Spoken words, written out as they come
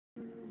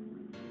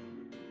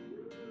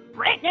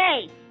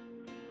Brittany!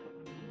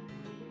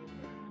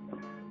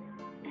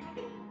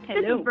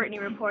 Hello. This is Brittany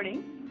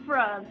reporting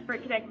from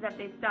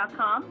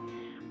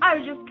SprintConnectedUpdates.com. I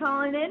was just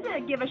calling in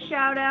to give a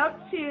shout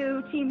out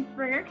to Team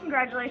Springer.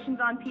 Congratulations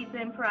on Pizza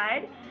and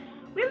Pride.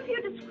 We have a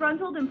few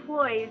disgruntled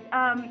employees.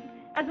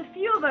 As a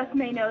few of us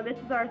may know, this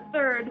is our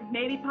third,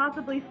 maybe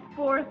possibly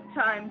fourth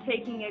time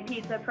taking a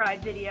Pizza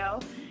Pride video,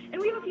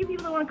 and we have a few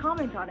people that want to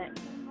comment on it.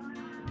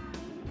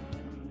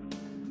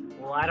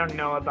 Well, I don't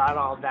know about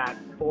all that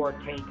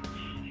four-take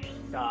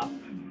stuff,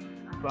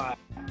 but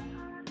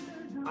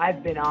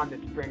I've been on the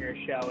Springer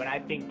show, and I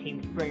think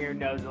Team Springer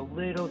knows a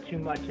little too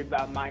much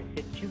about my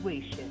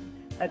situation.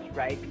 That's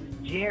right, because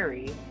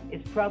Jerry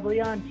is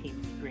probably on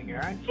Team Springer,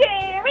 aren't you?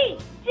 Jerry!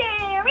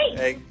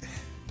 Jerry!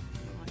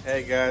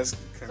 Hey guys,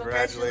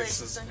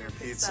 congratulations on your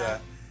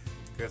pizza.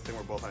 Good thing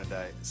we're both on a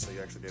diet, so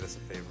you actually did us a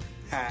favor.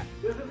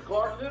 This is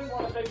Clarkson.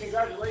 Want to say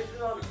congratulations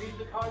on the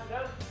pizza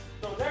contest.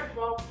 So next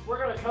month, we're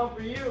going to come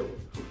for you.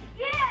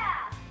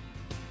 Yeah!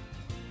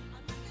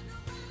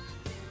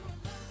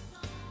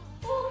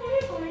 Oh,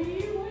 hey,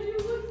 buddy. Why do you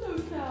look so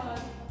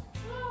sad?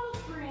 Oh,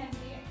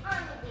 Brandy,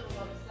 I'm a little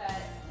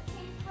upset. The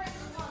Team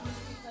Springer won the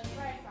Pizza and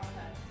Pride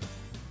contest.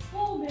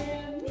 Oh,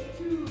 man, me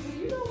too. But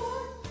you know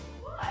what?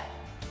 What?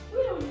 We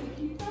don't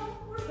need pizza.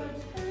 We're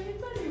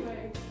vegetarians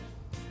anyway.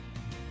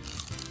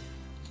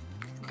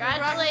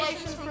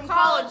 Congratulations from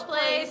College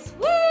Place!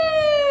 Woo!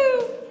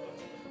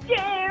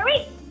 Jerry!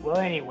 Well,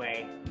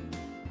 anyway,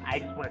 I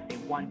just want to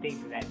say one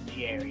thing to that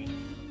Jerry.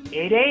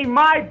 It ain't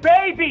my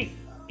baby!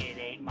 It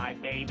ain't my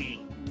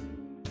baby.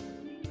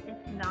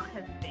 It's not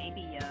his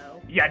baby,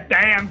 yo. You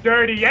damn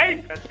dirty ape!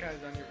 Congrats guys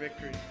on your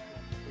victory.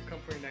 We'll come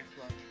for you next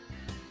month.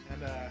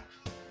 And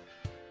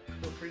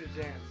feel free to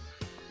dance.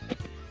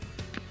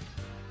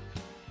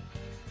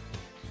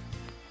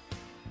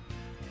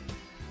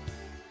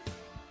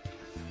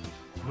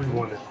 We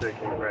want to say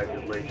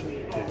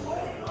congratulations to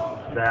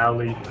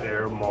Valley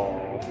Fair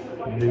Mall,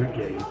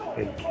 Newgate,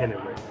 and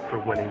Kennewick for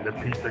winning the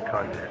pizza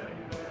contest.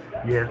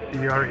 Yes,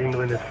 CR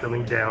England is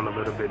feeling down a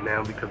little bit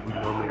now because we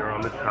normally are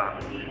on the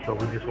top, but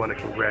we just want to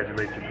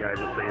congratulate you guys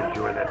and say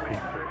enjoy that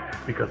pizza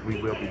because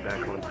we will be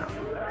back on top.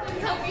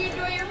 Hope you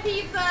enjoy your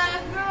pizza!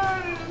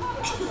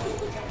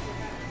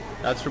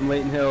 That's from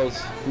Layton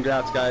Hills.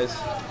 Congrats, guys.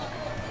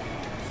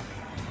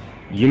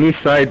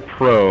 Uniside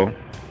Pro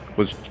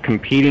was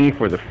competing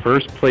for the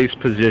first place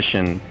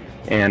position,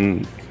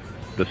 and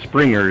the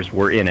Springers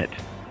were in it.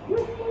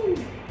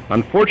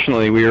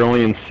 Unfortunately, we were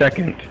only in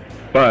second,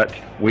 but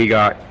we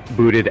got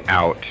booted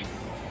out.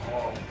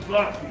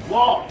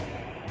 Wall.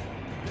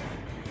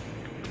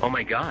 Oh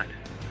my God,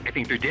 I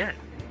think they're dead.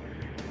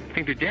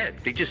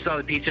 They just saw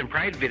the Pizza and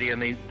Pride video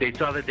and they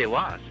saw that they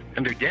lost,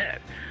 and they're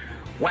dead.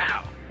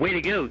 Wow, way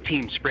to go,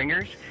 Team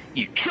Springers.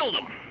 You killed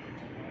them.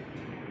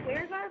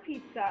 Where's our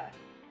pizza?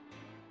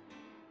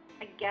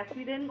 I guess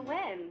we didn't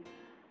win.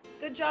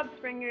 Good job,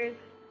 Springers,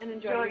 and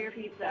enjoy your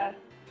pizza.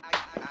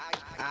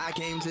 I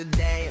came to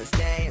dance,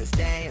 dance,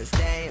 dance,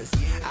 dance.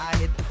 I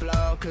hit the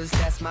floor cause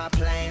that's my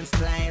plans.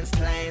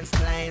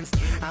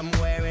 I'm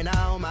wearing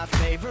all my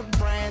favorite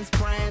brands.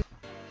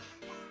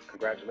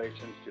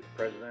 Congratulations to the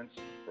presidents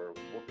for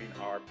whooping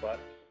our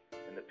butts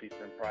in the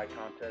Pizza and Pride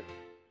contest.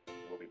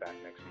 We'll be back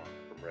next month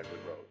from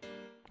Redwood Road.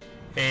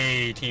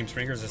 Hey Team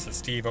Springers, this is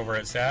Steve over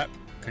at SAP.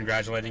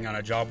 Congratulating on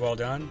a job well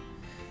done.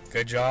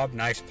 Good job,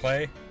 nice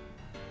play.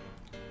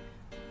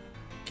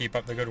 Keep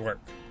up the good work.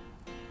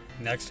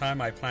 Next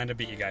time I plan to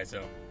beat you guys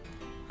though.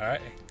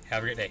 Alright,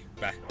 have a great day.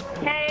 Bye.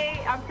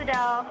 Hey, I'm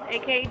Sadell,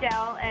 aka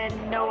Dell, and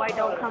no, I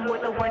don't come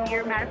with a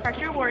 1-year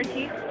manufacturer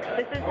warranty.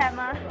 This is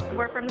Emma.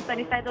 We're from the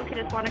sunny side, though. I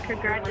just want to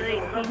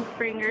congratulate Team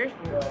Springers.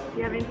 Do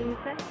you have anything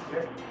to say?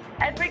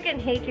 I freaking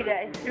hate you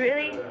guys.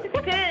 Really? You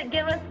couldn't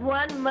give us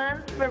 1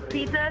 month for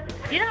pizza?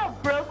 You know how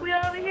broke we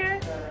are over here?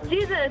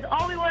 Jesus,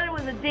 all we wanted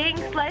was a dang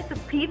slice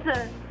of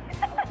pizza.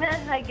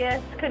 I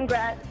guess.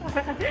 Congrats.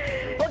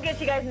 We'll get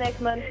you guys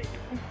next month.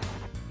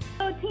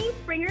 So Team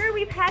Springer,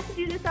 we've had to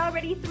do this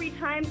already 3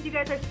 times. You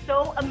guys are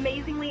so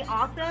amazingly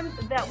awesome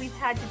that we've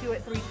had to do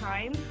it 3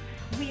 times.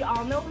 We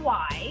all know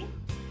why.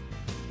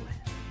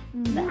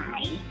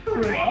 My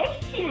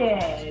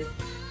precious.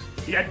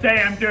 You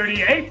damn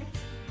dirty ape!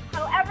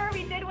 However,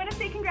 we did want to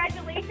say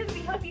congratulations.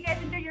 We hope you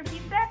guys enjoy your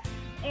pizza.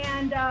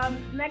 And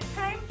next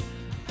time,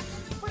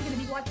 we're going to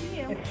be watching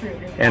you. It's true.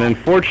 And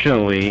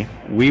unfortunately,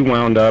 we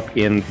wound up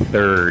in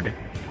third.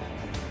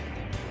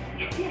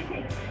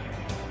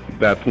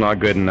 That's not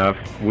good enough.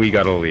 We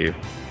gotta leave.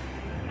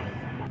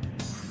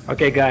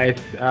 Okay guys,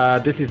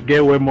 this is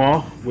Gateway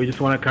Mall. We just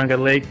want to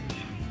congratulations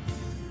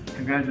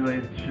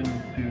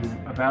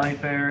to Valley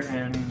Fair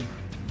and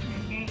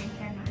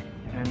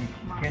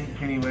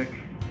Kennewick.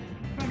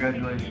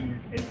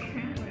 Congratulations.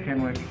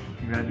 Kennewick,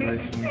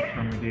 congratulations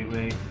from the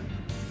Gateway.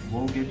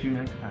 We'll get you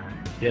next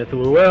time. Yes, we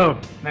will.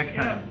 Next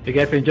time. You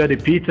guys enjoy the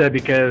pizza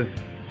because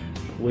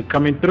we're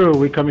coming through.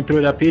 We're coming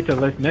through that pizza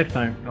next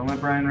time. Don't let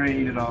Brian Ray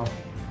eat it all.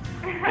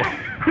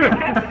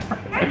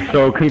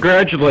 So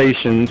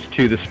congratulations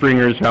to the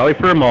Springers, Valley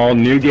Fair Mall,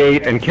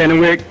 Newgate, and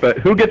Kennewick. But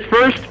who gets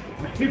first?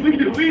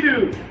 We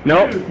do.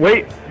 No,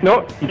 wait,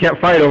 no, you can't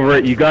fight over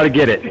it. You got to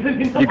get it.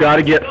 You got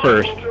to get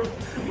first.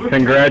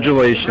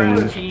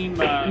 Congratulations, Team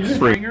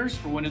Springers,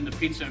 for winning the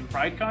Pizza and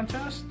Pride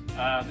contest.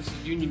 This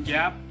is Union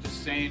Gap.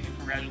 Just saying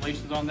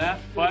congratulations on that.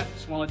 But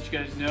just want to let you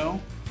guys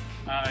know,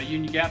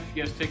 Union Gap, if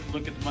you guys take a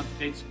look at the month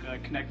dates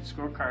connected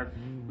scorecard,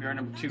 we are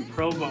number 2.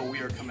 Provo, we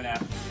are coming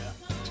after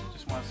you.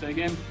 Just want to say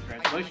again,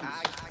 congratulations.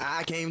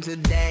 I came to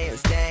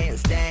dance,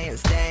 dance,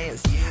 dance,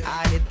 dance.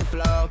 I hit the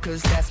floor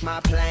cause that's my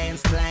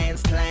plans.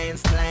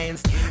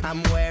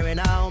 I'm wearing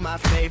all my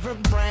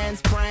favorite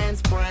brands.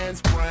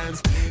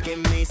 Give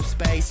me some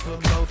space for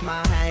both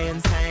my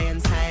hands.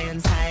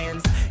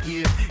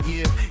 You,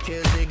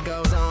 cause it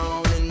goes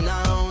on and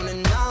on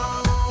and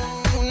on.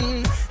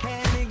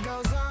 And it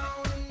goes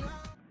on and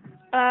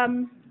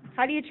on.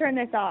 How do you turn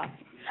this off? I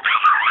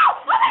don't know!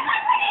 Oh my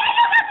God,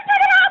 I have to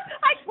turn it off!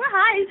 We're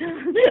high.